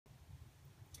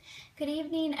Good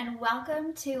evening and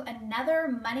welcome to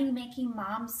another Money Making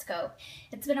Mom Scope.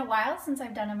 It's been a while since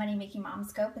I've done a Money Making Mom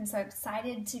Scope, and so I'm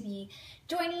excited to be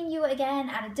joining you again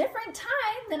at a different time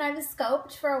than I've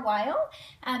scoped for a while.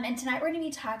 And tonight we're going to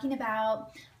be talking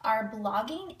about our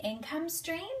blogging income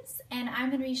streams, and I'm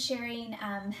going to be sharing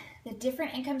the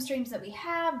different income streams that we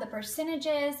have, the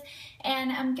percentages,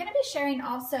 and I'm going to be sharing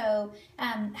also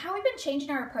how we've been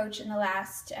changing our approach in the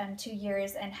last 2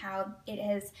 years and how it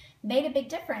has made a big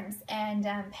difference and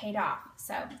paid off.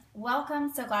 So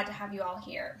welcome, so glad to have you all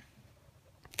here.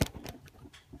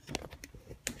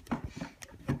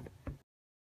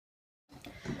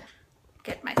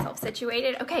 Get myself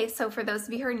situated. Okay, so for those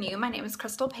of you who are new, my name is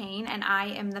Crystal Payne and I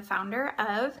am the founder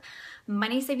of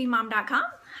MoneySavingMom.com.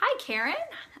 Hi Karen.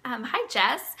 Hi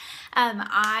Jess.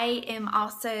 I am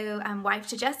also wife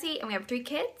to Jesse, and we have 3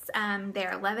 kids.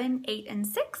 They're 11, 8, and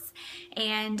 6,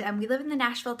 and we live in the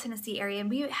Nashville, Tennessee area, and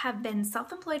we have been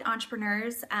self-employed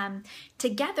entrepreneurs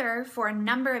together for a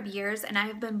number of years, and I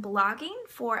have been blogging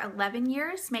for 11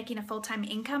 years, making a full-time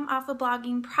income off of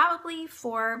blogging probably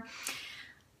for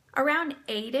around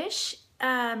 8-ish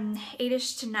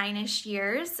to 9-ish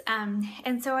years,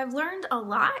 and so I've learned a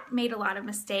lot, made a lot of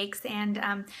mistakes,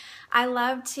 and I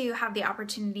love to have the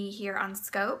opportunity here on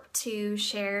Scope to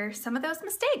share some of those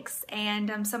mistakes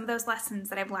and some of those lessons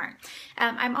that I've learned.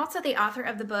 I'm also the author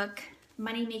of the book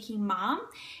Money Making Mom,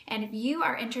 and if you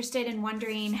are interested in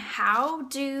wondering how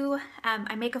do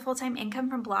I make a full-time income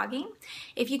from blogging,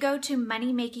 if you go to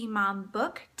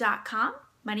MoneyMakingMomBook.com,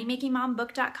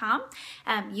 MoneyMakingMomBook.com.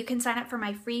 You can sign up for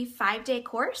my free 5-day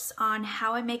course on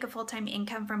how I make a full-time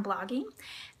income from blogging.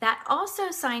 That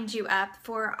also signs you up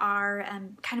for our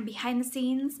kind of behind the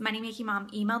scenes Money Making Mom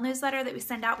email newsletter that we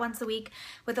send out once a week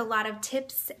with a lot of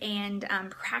tips and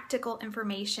practical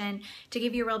information to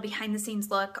give you a real behind the scenes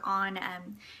look on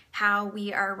how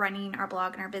we are running our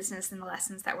blog and our business and the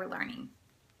lessons that we're learning.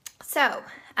 So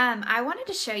I wanted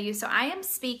to show you, so I am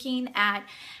speaking at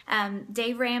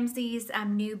Dave Ramsey's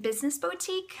new business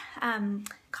boutique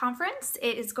conference.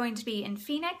 It is going to be in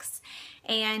Phoenix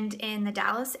and in the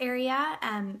Dallas area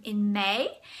in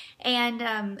May,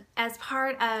 and as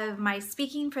part of my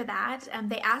speaking for that,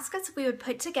 they asked us if we would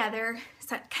put together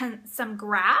some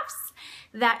graphs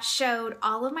that showed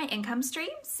all of my income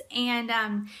streams, and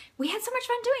we had so much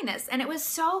fun doing this, and it was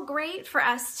so great for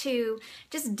us to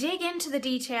just dig into the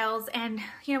details, and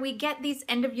you know, we get these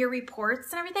end of year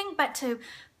reports and everything, but to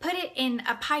put it in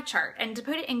a pie chart and to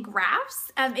put it in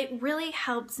graphs, it really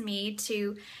helps me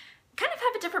to kind of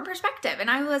have a different perspective.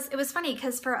 And it was funny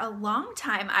because for a long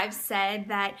time I've said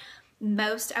that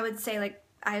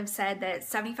I've said that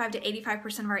 75 to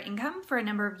 85% of our income for a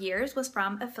number of years was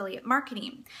from affiliate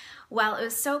marketing. Well, it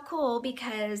was so cool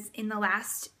because in the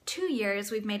last 2 years,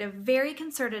 we've made a very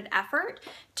concerted effort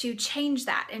to change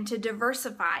that and to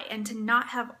diversify and to not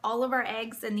have all of our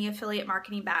eggs in the affiliate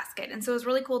marketing basket. And so it was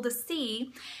really cool to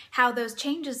see how those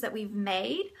changes that we've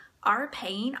made are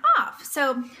paying off.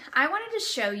 So I wanted to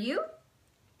show you,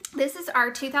 this is our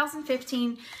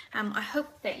 2015, I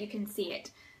hope that you can see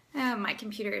it. Oh, my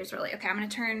computer is really, okay, I'm going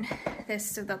to turn this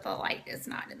so that the light is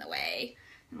not in the way,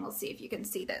 and we'll see if you can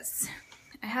see this.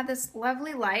 I have this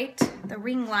lovely light, the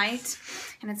ring light,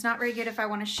 and it's not very good if I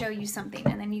want to show you something,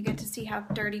 and then you get to see how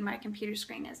dirty my computer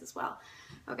screen is as well.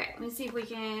 Okay, let me see if we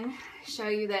can show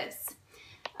you this.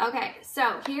 Okay,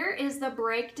 so here is the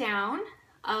breakdown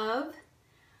of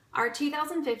our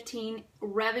 2015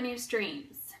 revenue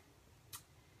streams.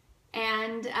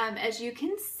 And as you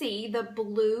can see, the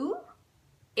blue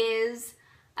is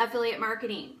affiliate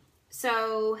marketing.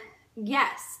 So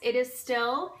yes, it is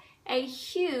still a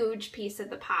huge piece of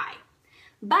the pie,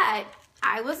 but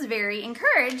I was very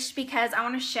encouraged because I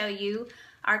want to show you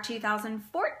our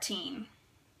 2014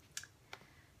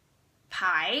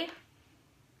 pie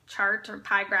chart or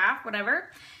pie graph,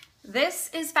 whatever. This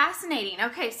is fascinating.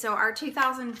 Okay, so our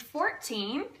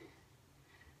 2014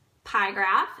 pie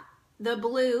graph, the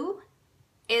blue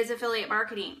is affiliate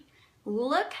marketing.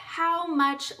 Look how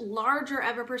much larger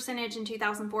of a percentage in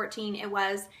 2014 it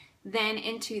was than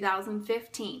in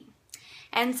 2015.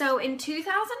 And so in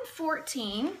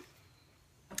 2014,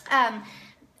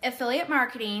 affiliate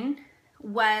marketing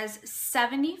was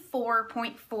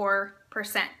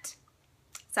 74.4%.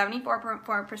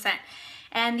 74.4%.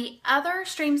 And the other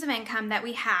streams of income that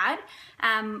we had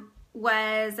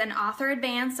was an author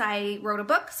advance. I wrote a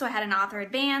book, so I had an author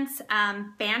advance.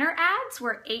 Banner ads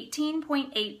were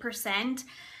 18.8%.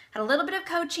 Had a little bit of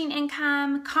coaching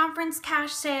income, conference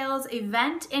cash sales,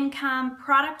 event income,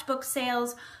 product book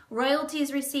sales,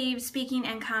 royalties received, speaking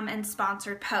income, and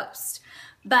sponsored posts.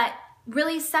 But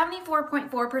really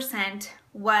 74.4%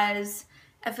 was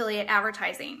affiliate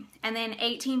advertising, and then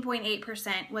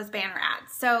 18.8% was banner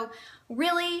ads. So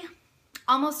really,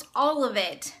 almost all of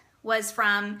it was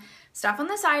from stuff on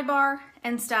the sidebar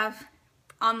and stuff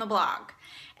on the blog.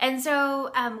 And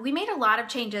so we made a lot of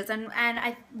changes, and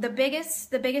the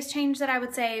biggest change that I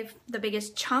would say, the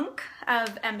biggest chunk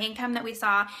of income that we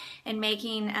saw in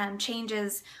making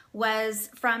changes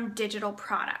was from digital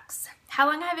products. How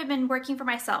long have I been working for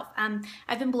myself?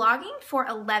 I've been blogging for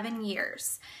 11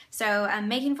 years. So I'm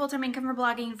making full-time income for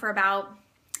blogging for about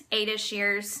 8-ish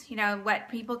years. You know, what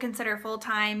people consider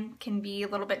full-time can be a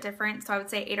little bit different, so I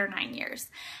would say 8 or 9 years.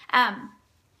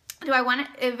 Do I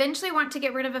eventually want to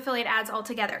get rid of affiliate ads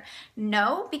altogether?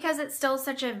 No, because it's still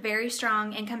such a very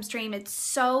strong income stream. It's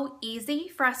so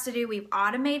easy for us to do. We've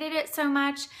automated it so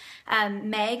much.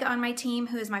 Meg on my team,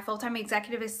 who is my full-time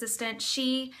executive assistant,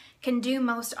 she can do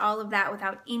most all of that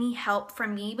without any help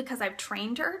from me because I've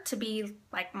trained her to be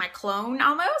like my clone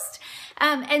almost.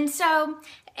 And so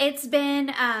it's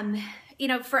been, you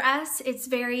know, for us, it's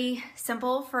very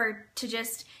simple to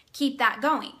just keep that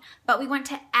going, but we want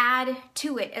to add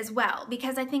to it as well,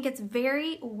 because I think it's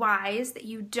very wise that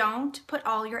you don't put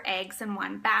all your eggs in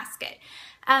one basket.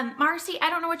 Marcy, I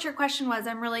don't know what your question was.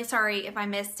 I'm really sorry if I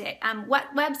missed it.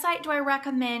 What website do I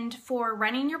recommend for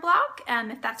running your blog?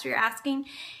 If that's what you're asking,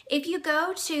 if you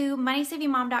go to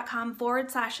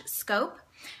MoneySavingMom.com/scope,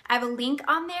 I have a link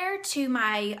on there to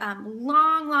my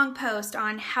long post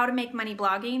on how to make money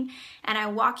blogging, and I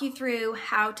walk you through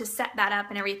how to set that up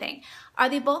and everything. Are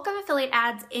the bulk of affiliate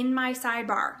ads in my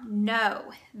sidebar?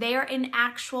 No, they are in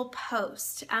actual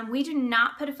posts. We do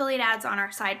not put affiliate ads on our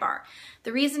sidebar.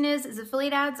 The reason is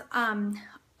affiliate ads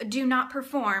do not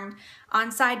perform on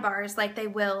sidebars like they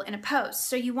will in a post.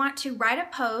 So you want to write a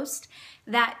post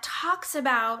that talks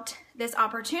about this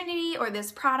opportunity or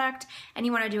this product, and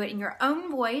you want to do it in your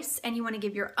own voice, and you want to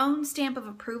give your own stamp of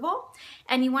approval,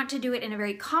 and you want to do it in a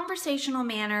very conversational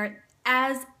manner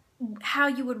as how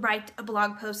you would write a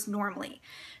blog post normally.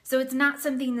 So it's not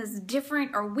something that's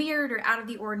different or weird or out of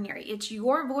the ordinary. It's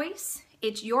your voice,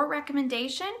 it's your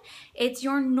recommendation, it's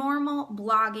your normal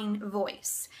blogging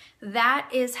voice. That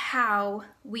is how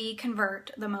we convert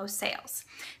the most sales.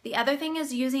 The other thing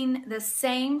is using the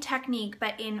same technique,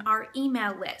 but in our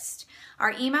email list.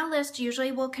 Our email list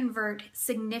usually will convert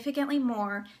significantly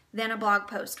more than a blog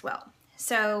post will.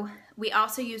 So we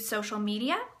also use social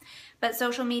media, but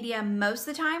social media, most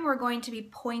of the time, we're going to be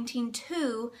pointing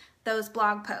to those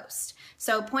blog posts.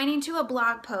 So pointing to a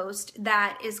blog post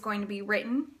that is going to be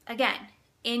written, again,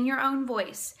 in your own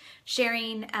voice,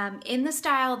 sharing in the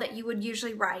style that you would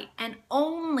usually write, and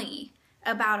only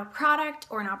about a product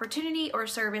or an opportunity or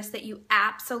service that you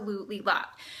absolutely love.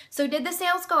 So did the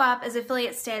sales go up as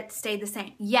affiliate stayed the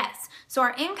same? Yes. So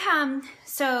our income,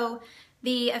 so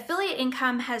the affiliate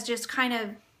income has just kind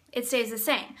of, it stays the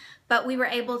same, but we were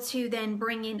able to then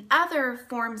bring in other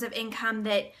forms of income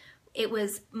that it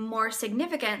was more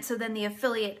significant, so then the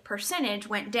affiliate percentage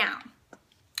went down.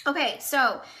 Okay,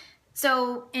 so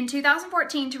in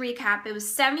 2014, to recap, it was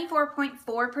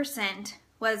 74.4%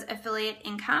 was affiliate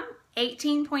income,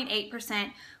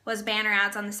 18.8% was banner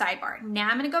ads on the sidebar. Now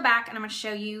I'm going to go back and I'm going to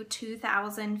show you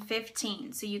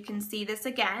 2015 so you can see this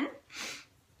again.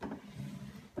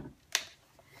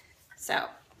 So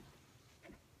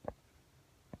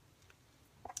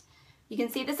you can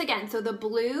see this again. So the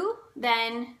blue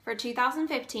then for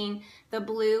 2015, the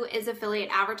blue is affiliate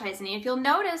advertising. And if you'll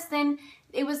notice, then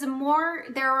it was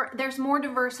there's more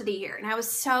diversity here, and I was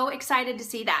so excited to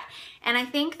see that. And I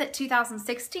think that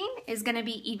 2016 is going to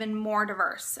be even more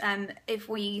diverse if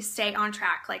we stay on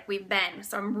track like we've been.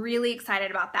 So I'm really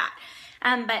excited about that.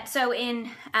 But so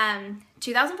in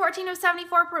 2014 it was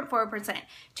 74.4%.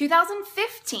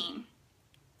 2015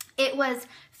 it was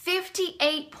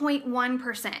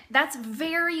 58.1%. That's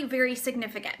very, very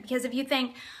significant, because if you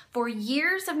think for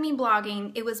years of me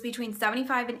blogging, it was between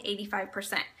 75 and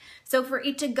 85%. So for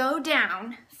it to go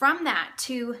down from that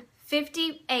to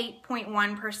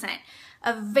 58.1%,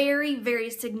 a very, very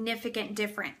significant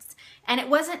difference. And it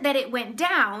wasn't that it went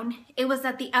down, it was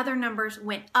that the other numbers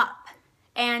went up.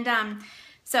 And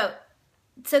so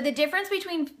the difference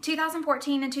between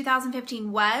 2014 and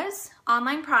 2015 was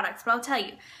online products, but I'll tell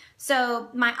you. So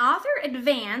my author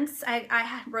advance,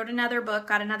 I wrote another book,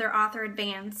 got another author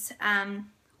advance,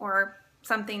 or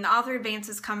something. The author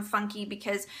advances come funky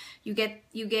because you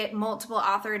get multiple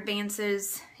author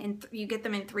advances, and you get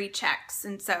them in 3 checks,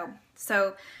 and so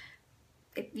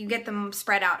you get them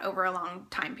spread out over a long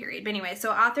time period. But anyway,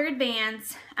 so author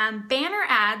advance, banner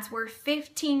ads were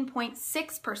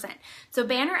 15.6%. So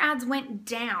banner ads went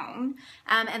down,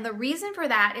 and the reason for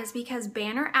that is because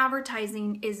banner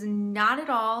advertising is not at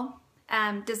all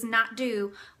does not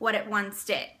do what it once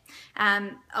did.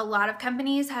 A lot of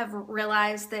companies have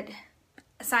realized that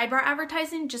sidebar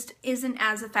advertising just isn't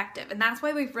as effective, and that's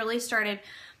why we've really started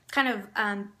kind of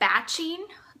batching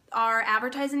our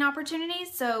advertising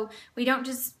opportunities. So we don't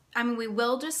just, we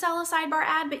will just sell a sidebar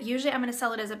ad, but usually I'm going to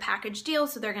sell it as a package deal.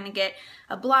 So they're going to get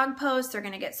a blog post, they're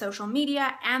going to get social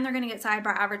media, and they're going to get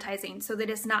sidebar advertising, so that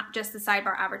it's not just the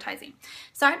sidebar advertising.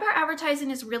 Sidebar advertising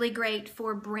is really great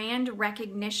for brand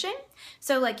recognition.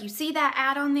 So like you see that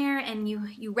ad on there and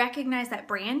you recognize that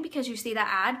brand because you see that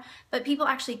ad, but people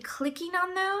actually clicking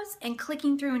on those and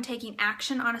clicking through and taking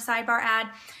action on a sidebar ad,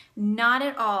 not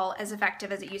at all as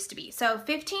effective as it used to be. So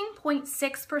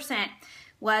 15.6%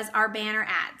 was our banner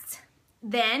ads.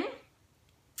 Then,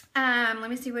 let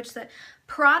me see which the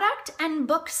product and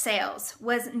book sales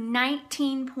was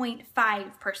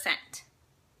 19.5%.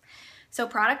 So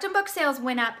product and book sales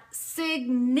went up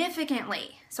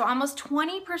significantly. So almost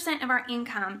 20% of our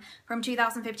income from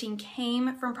 2015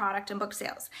 came from product and book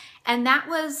sales. And that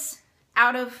was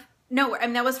out of nowhere.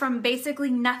 That was from basically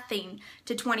nothing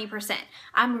to 20%.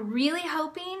 I'm really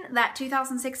hoping that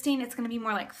 2016 it's going to be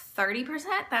more like 30%.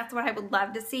 That's what I would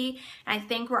love to see. And I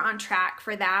think we're on track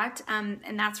for that.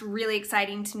 And that's really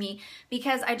exciting to me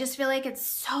because I just feel like it's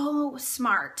so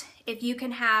smart if you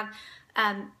can have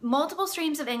multiple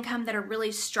streams of income that are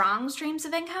really strong streams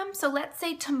of income. So let's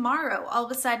say tomorrow, all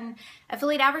of a sudden,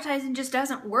 affiliate advertising just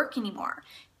doesn't work anymore.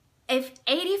 If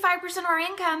 85% of our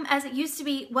income, as it used to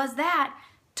be, was that,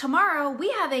 tomorrow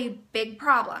we have a big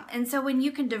problem. And so when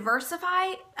you can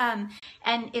diversify and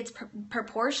it's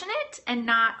proportionate and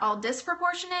not all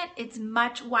disproportionate, it's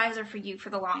much wiser for you for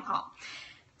the long haul.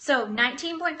 So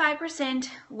 19.5%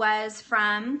 was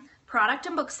from product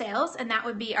and book sales, and that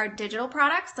would be our digital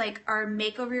products like our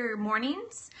Makeover Your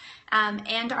Mornings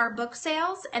and our book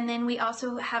sales. And then we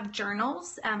also have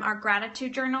journals, our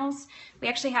gratitude journals. We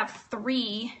actually have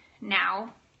 3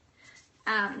 now.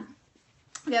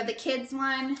 We have the kids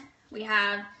one, we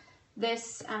have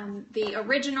this, the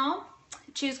original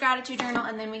Choose Gratitude Journal,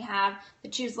 and then we have the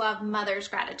Choose Love Mother's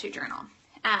Gratitude Journal.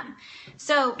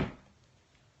 So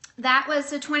that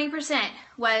was the 20%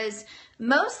 was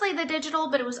mostly the digital,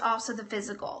 but it was also the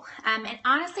physical. And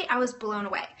honestly, I was blown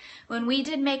away. When we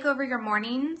did Makeover Your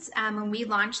Mornings, when we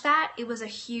launched that, it was a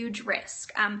huge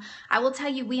risk. I will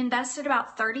tell you, we invested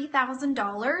about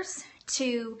 $30,000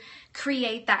 to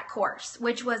create that course,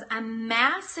 which was a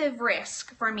massive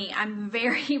risk for me. I'm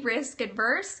very risk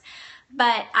adverse,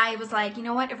 but I was like, you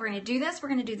know what, if we're going to do this, we're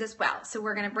going to do this well. So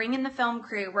we're going to bring in the film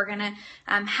crew, we're going to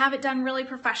have it done really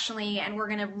professionally, and we're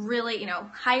going to really,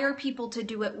 hire people to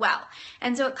do it well.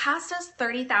 And so it cost us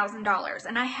 $30,000,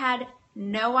 and I had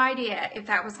no idea if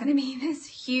that was going to be this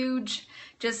huge,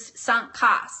 just sunk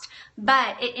cost.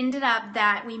 But it ended up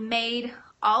that we made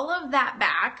all of that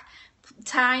back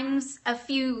times a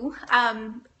few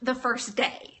the first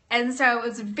day. And so it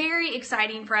was very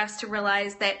exciting for us to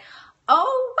realize that,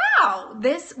 oh wow,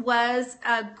 this was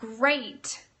a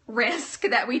great risk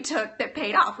that we took that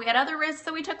paid off. We had other risks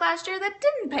that we took last year that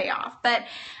didn't pay off, but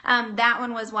that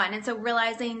one was one. And so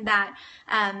realizing that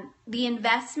the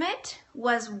investment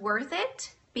was worth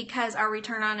it because our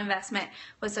return on investment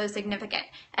was so significant.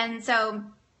 And so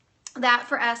that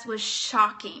for us was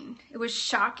shocking. It was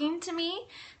shocking to me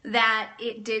that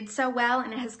it did so well,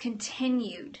 and it has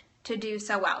continued to do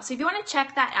so well. So if you want to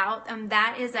check that out,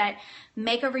 that is at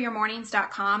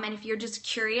makeoveryourmornings.com. And if you're just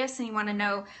curious and you want to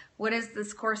know what is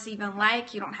this course even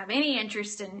like, you don't have any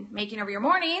interest in making over your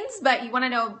mornings, but you want to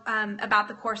know about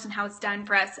the course and how it's done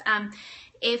for us,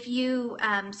 if you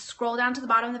scroll down to the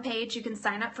bottom of the page, you can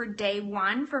sign up for day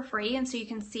 1 for free. And so you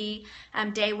can see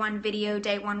day 1 video,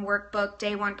 day 1 workbook,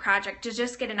 day 1 project to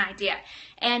just get an idea.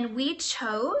 And we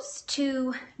chose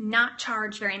to not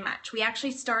charge very much. We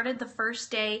actually started the first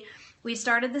day, we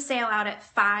started the sale out at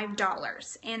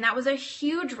 $5. And that was a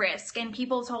huge risk. And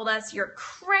people told us, you're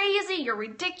crazy, you're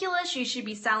ridiculous, you should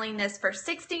be selling this for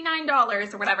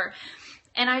 $69 or whatever.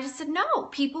 And I just said, no,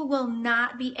 people will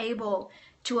not be able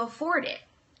to afford it.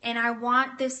 And I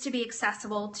want this to be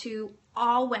accessible to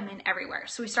all women everywhere.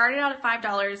 So we started out at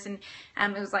 $5, and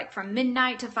it was like from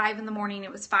midnight to 5 in the morning,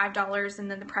 it was $5, and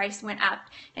then the price went up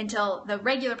until the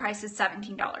regular price is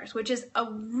 $17, which is a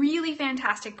really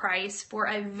fantastic price for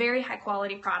a very high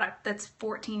quality product that's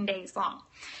 14 days long.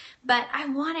 But I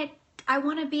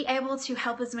want to be able to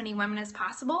help as many women as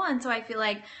possible, and so I feel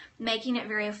like making it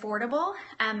very affordable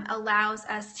allows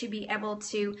us to be able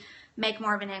to make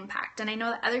more of an impact. And I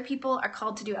know that other people are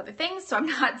called to do other things, so I'm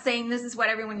not saying this is what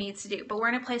everyone needs to do, but we're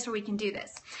in a place where we can do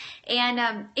this.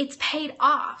 And it's paid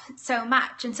off so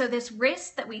much. And so this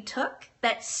risk that we took,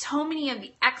 that so many of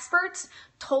the experts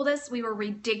told us we were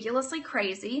ridiculously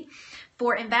crazy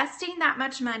for investing that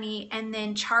much money and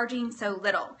then charging so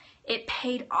little, it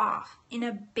paid off in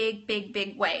a big, big,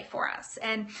 big way for us.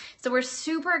 And so we're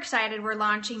super excited. We're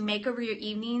launching Makeover Your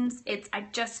Evenings. I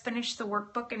just finished the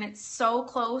workbook and it's so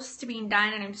close to being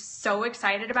done, and I'm so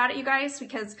excited about it, you guys,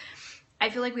 because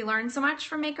I feel like we learned so much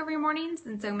from Makeover Your Mornings,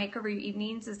 and so Makeover Your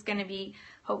Evenings is going to be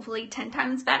hopefully 10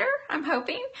 times better, I'm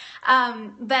hoping.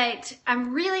 But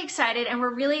I'm really excited, and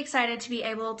we're really excited to be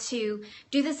able to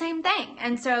do the same thing.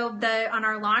 And so on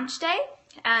our launch day,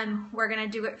 we're going to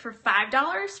do it for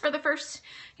 $5 for the first,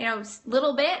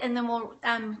 little bit, and then we'll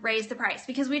raise the price,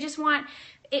 because we just want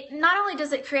it. Not only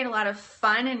does it create a lot of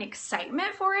fun and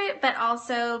excitement for it, but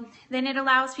also then it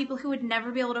allows people who would never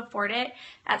be able to afford it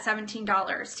at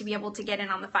 $17 to be able to get in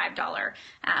on the $5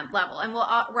 level. And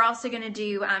we're also going to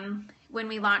do, when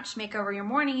we launched Makeover Your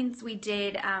Mornings, we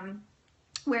did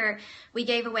where we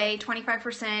gave away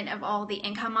 25% of all the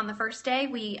income on the first day.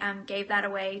 We gave that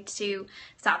away to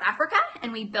South Africa,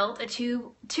 and we built a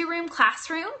two-room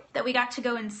classroom that we got to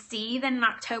go and see then in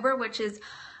October, which is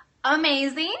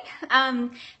amazing.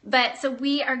 But so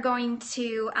we are going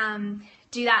to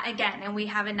do that again, and we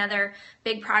have another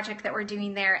big project that we're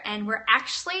doing there, and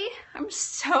I'm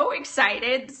so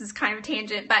excited. This is kind of a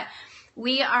tangent, but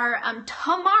we are,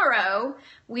 tomorrow,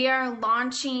 we are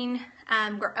launching,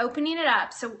 we're opening it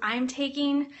up. So I'm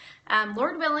taking,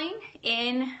 Lord willing,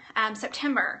 in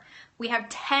September, we have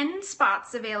 10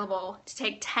 spots available to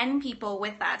take 10 people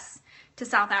with us to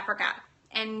South Africa.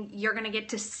 And you're going to get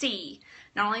to see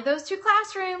not only those 2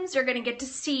 classrooms, you're going to get to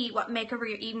see what Makeover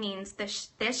Your Evenings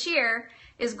this year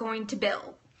is going to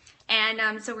build.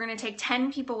 And so we're going to take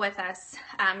 10 people with us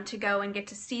to go and get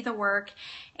to see the work.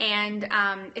 And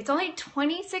it's only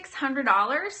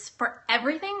 $2,600 for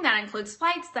everything. That includes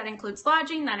flights, that includes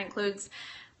lodging, that includes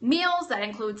meals, that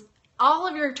includes all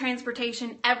of your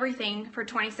transportation, everything for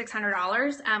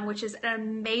 $2,600, which is an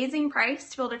amazing price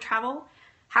to be able to travel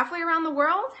halfway around the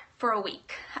world for a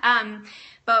week.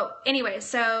 But anyway,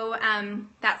 so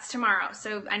that's tomorrow.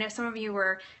 So I know some of you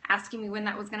were asking me when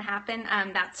that was going to happen.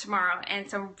 That's tomorrow. And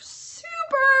so I'm super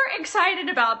excited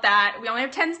about that. We only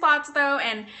have 10 slots though,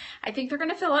 and I think they're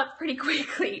going to fill up pretty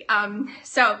quickly.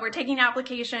 So we're taking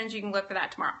applications. You can look for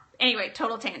that tomorrow. Anyway,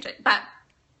 total tangent, but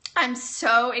I'm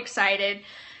so excited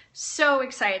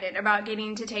about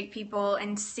getting to take people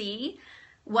and see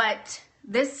what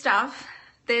this stuff,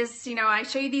 I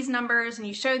show you these numbers and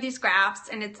you show these graphs,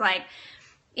 and it's like,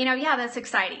 yeah, that's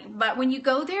exciting. But when you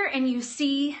go there and you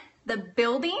see the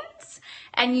buildings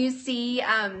and you see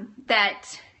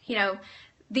that,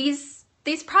 these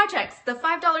projects, the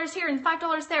 $5 here and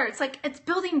 $5 there, it's like, it's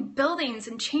building buildings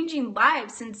and changing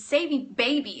lives and saving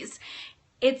babies.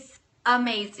 It's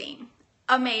amazing.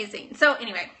 Amazing. So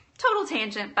anyway, total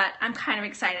tangent, but I'm kind of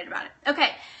excited about it.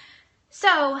 Okay.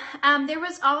 So there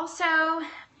was also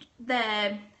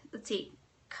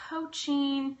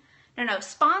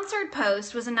sponsored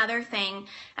post was another thing,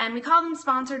 and we call them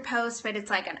sponsored posts, but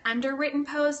it's like an underwritten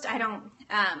post.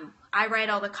 I write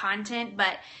all the content,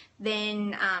 but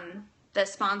then the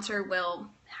sponsor will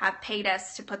have paid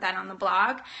us to put that on the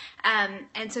blog.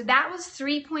 And so that was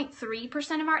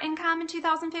 3.3% of our income in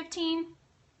 2015.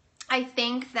 I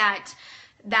think that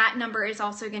number is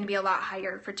also going to be a lot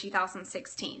higher for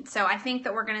 2016. So I think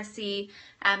that we're going to see,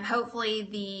 hopefully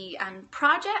the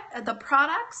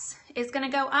products is going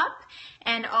to go up,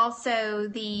 and also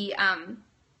the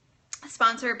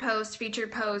sponsored post,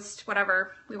 featured post,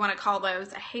 whatever we want to call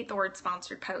those. I hate the word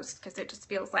sponsored post because it just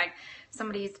feels like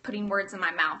somebody's putting words in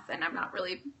my mouth, and I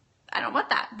don't want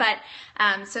that. But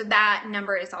so that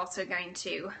number is also going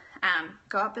to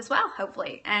go up as well,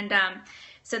 hopefully. And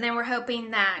so then we're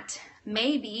hoping that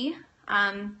maybe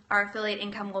our affiliate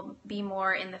income will be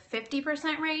more in the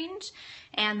 50% range,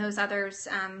 and those others,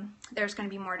 there's going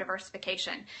to be more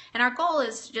diversification. And our goal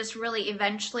is just really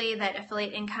eventually that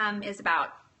affiliate income is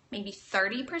about maybe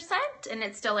 30%, and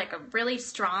it's still like a really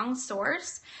strong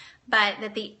source, but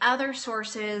that the other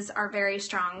sources are very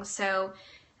strong. So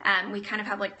we kind of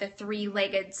have like the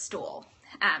 3-legged stool.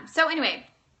 So anyway,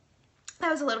 that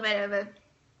was a little bit of a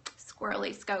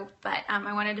squirrely scope, but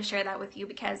I wanted to share that with you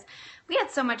because we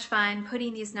had so much fun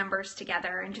putting these numbers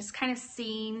together and just kind of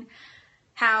seeing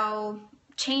how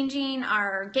changing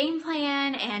our game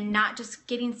plan and not just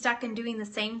getting stuck in doing the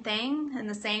same thing and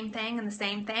the same thing and the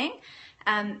same thing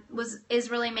is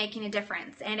really making a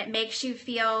difference, and it makes you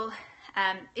feel,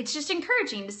 it's just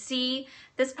encouraging to see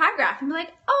this pie graph and be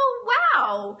like, oh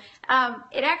wow,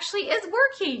 it actually is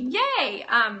working, yay.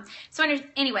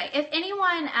 Anyway, if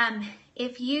anyone,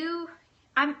 if you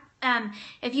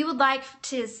would like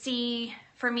to see,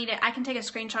 for me to, I can take a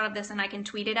screenshot of this and I can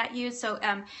tweet it at you. So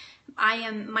I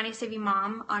am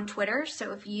MoneySavingMom on Twitter.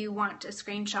 So if you want a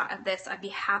screenshot of this, I'd be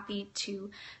happy to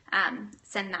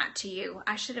send that to you.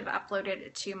 I should have uploaded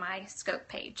it to my Scope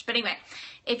page. But anyway,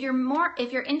 if you're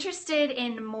interested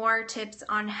in more tips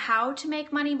on how to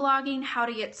make money blogging, how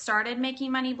to get started making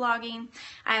money blogging,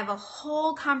 I have a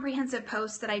whole comprehensive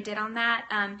post that I did on that.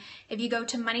 If you go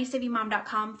to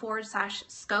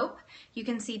moneysavingmom.com/scope, you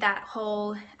can see that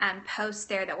whole post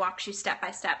there that walks you step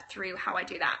by step through how I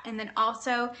do that. And then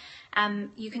also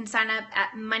you can sign up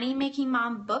at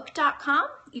MoneyMakingMomBook.com.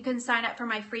 You can sign up for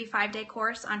my free 5-day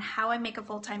course on how I make a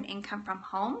full-time income from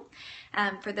home.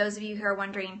 For those of you who are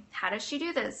wondering, how does she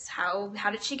do this? How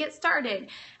did she get started?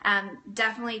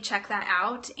 Definitely check that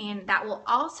out. And that will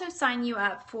also sign you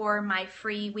up for my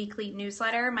free weekly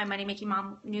newsletter, my Money Making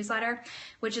Mom newsletter,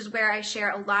 which is where I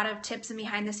share a lot of tips and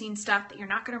behind the scenes stuff that you're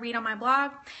not going to read on my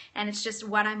blog. And it's just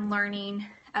what I'm learning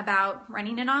about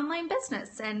running an online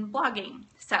business and blogging.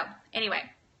 So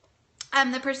anyway,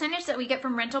 the percentage that we get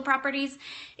from rental properties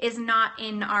is not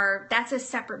in our, that's a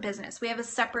separate business. We have a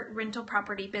separate rental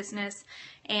property business,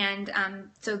 and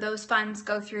so those funds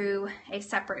go through a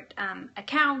separate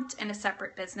account and a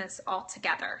separate business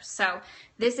altogether. So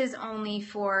this is only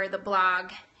for the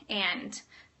blog and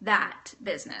that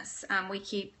business. We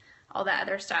keep all that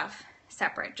other stuff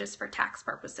separate just for tax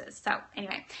purposes. So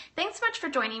anyway, thanks so much for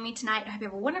joining me tonight. I hope you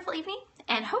have a wonderful evening,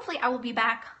 and hopefully I will be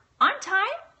back on time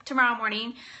tomorrow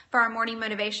morning for our morning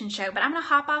motivation show. But I'm gonna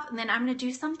hop off and then I'm gonna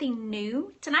do something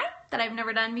new tonight that I've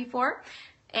never done before.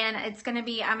 And it's gonna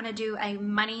be, I'm gonna do a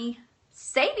Money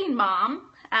Saving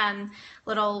Mom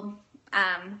little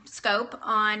scope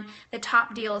on the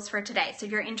top deals for today. So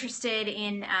if you're interested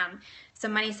in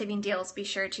some money saving deals, be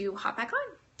sure to hop back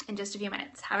on in just a few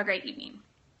minutes. Have a great evening.